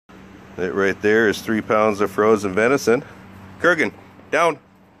That right there is 3 pounds of frozen venison. Kurgan, down.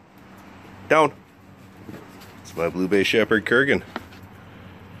 Down. It's my Blue Bay Shepherd Kurgan.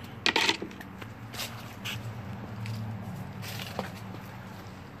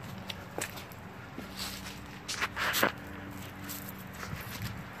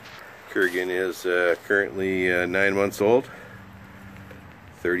 Kurgan is currently 9 months old,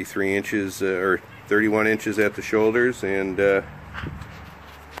 33 inches or 31 inches at the shoulders, and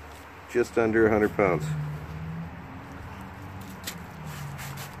just under 100 pounds.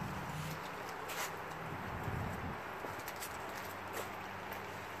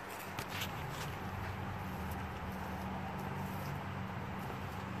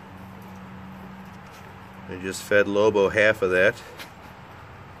 I just fed Lobo half of that,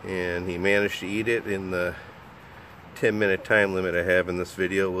 and he managed to eat it in the 10-minute time limit I have in this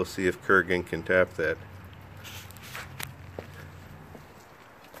video. We'll see if Kurgan can top that.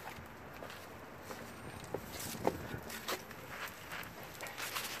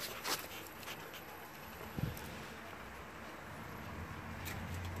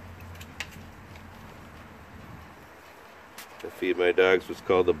 I feed my dogs what's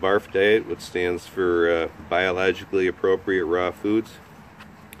called the B.A.R.F diet, which stands for biologically appropriate raw foods.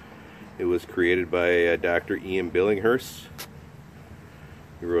 It was created by Dr. Ian Billinghurst.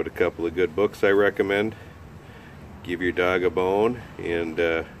 He wrote a couple of good books I recommend. Give Your Dog a Bone and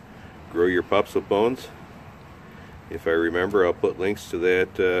Grow Your Pups with Bones. If I remember, I'll put links to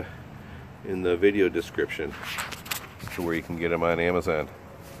that in the video description to where you can get them on Amazon.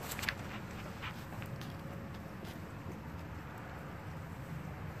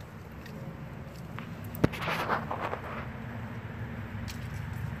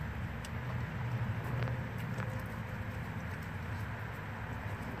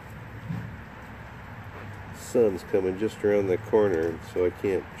 Sun's coming just around the corner, so I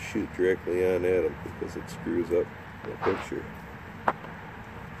can't shoot directly on at him because it screws up the picture.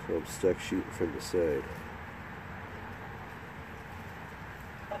 So I'm stuck shooting from the side.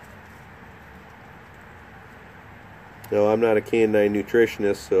 Now, I'm not a canine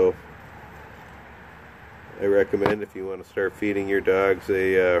nutritionist, so I recommend, if you want to start feeding your dogs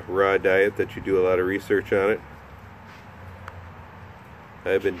a raw diet, that you do a lot of research on it.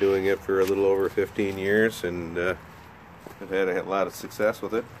 I've been doing it for a little over 15 years, and I've had a lot of success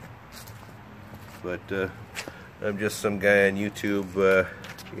with it. But I'm just some guy on YouTube.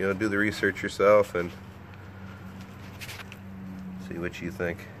 You know, do the research yourself and see what you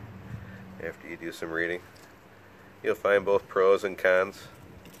think after you do some reading. You'll find both pros and cons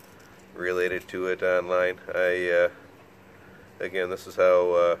related to it online. Again, this is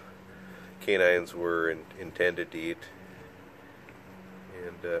how canines were intended to eat.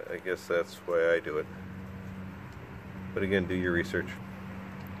 And I guess that's why I do it. But again, do your research.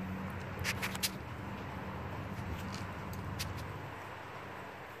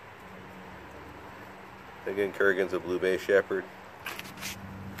 Again, Kurgan's a Blue Bay Shepherd.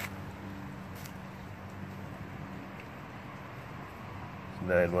 He's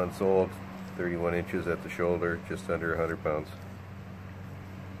 9 months old, 31 inches at the shoulder, just under 100 pounds.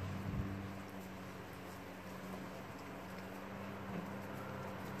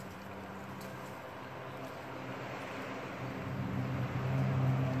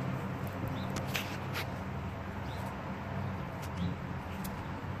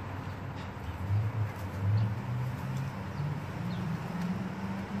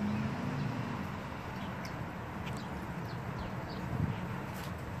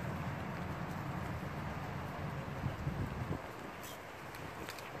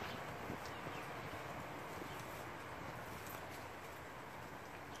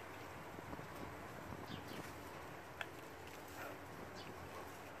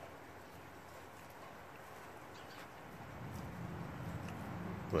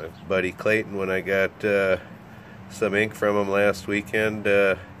 My buddy Clayton, when I got some ink from him last weekend,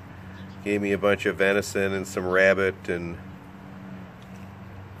 gave me a bunch of venison and some rabbit and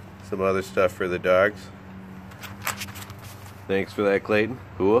some other stuff for the dogs. Thanks for that, Clayton.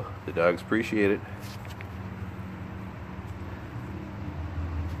 Cool. The dogs appreciate it.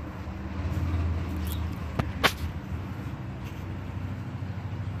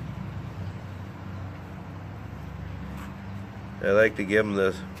 I like to give them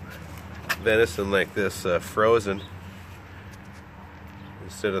the venison like this frozen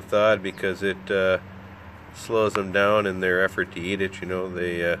instead of thawed, because it slows them down in their effort to eat it. You know,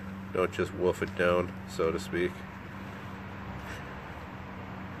 they don't just wolf it down, so to speak.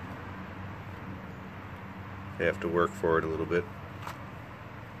 They have to work for it a little bit.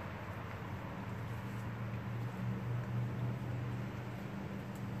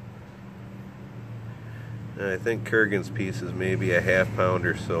 I think Kurgan's piece is maybe a half pound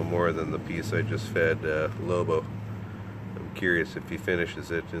or so more than the piece I just fed Lobo. I'm curious if he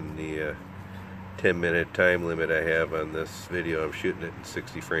finishes it in the 10-minute time limit I have on this video. I'm shooting it in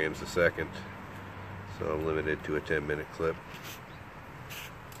 60 frames a second, so I'm limited to a 10-minute clip.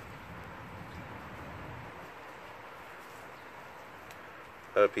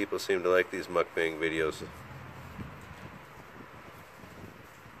 A lot of people seem to like these mukbang videos.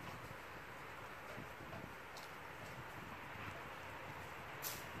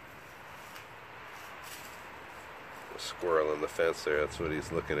 A squirrel on the fence there, that's what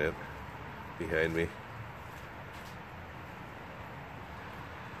he's looking at behind me.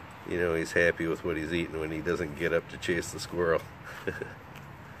 You know he's happy with what he's eating when he doesn't get up to chase the squirrel.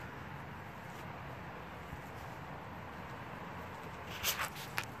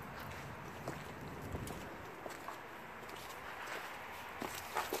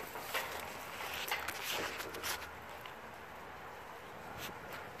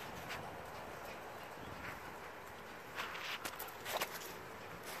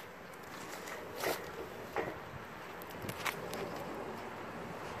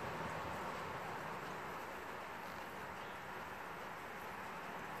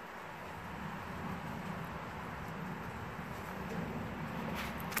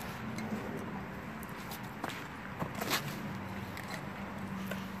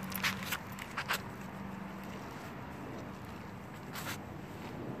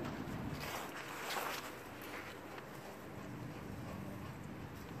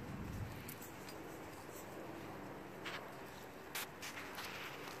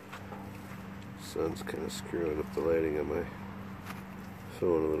 Sun's kind of screwing up the lighting on my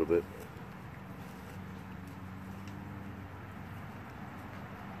phone a little bit.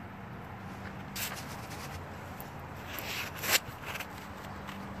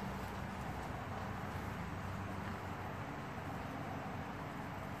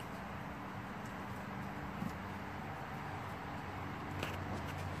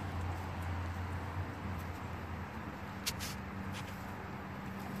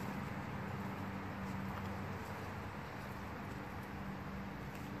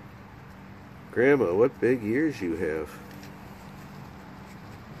 Grandma, what big ears you have.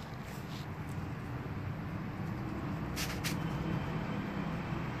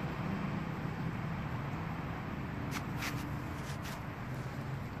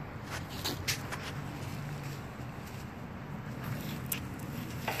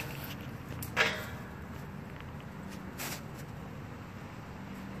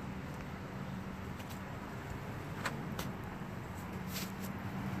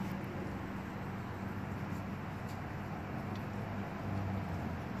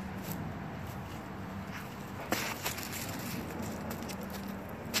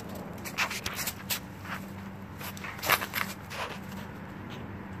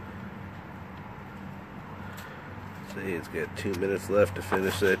 See, he's got 2 minutes left to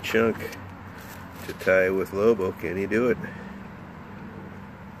finish that chunk to tie with Lobo. Can he do it?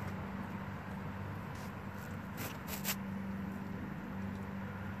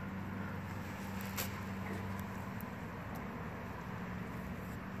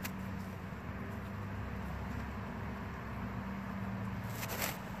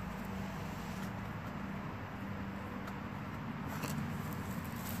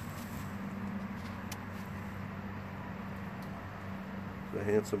 A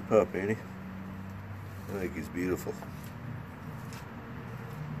handsome pup, ain't he? I think he's beautiful.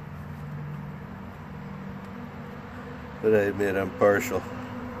 But I admit I'm partial.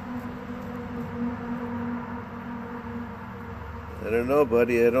 I don't know,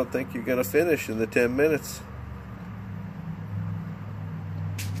 buddy. I don't think you're gonna finish in the 10 minutes.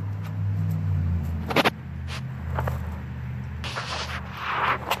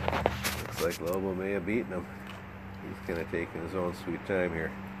 Looks like Lobo may have beaten him. He's kind of taking his own sweet time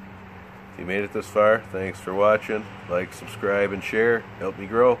here. If you made it this far, thanks for watching. Like, subscribe, and share. Help me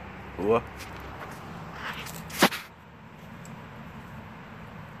grow. Ooh.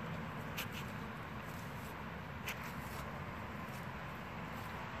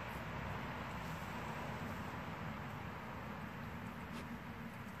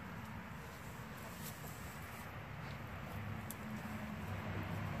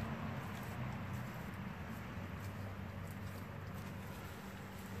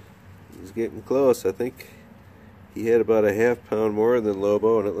 He's getting close. I think he had about a half pound more than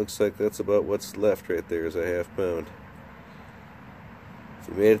Lobo, and it looks like that's about what's left right there is a half pound. If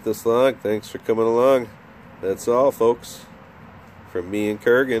you made it this long, thanks for coming along. That's all, folks. From me and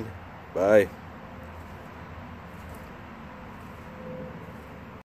Kurgan. Bye.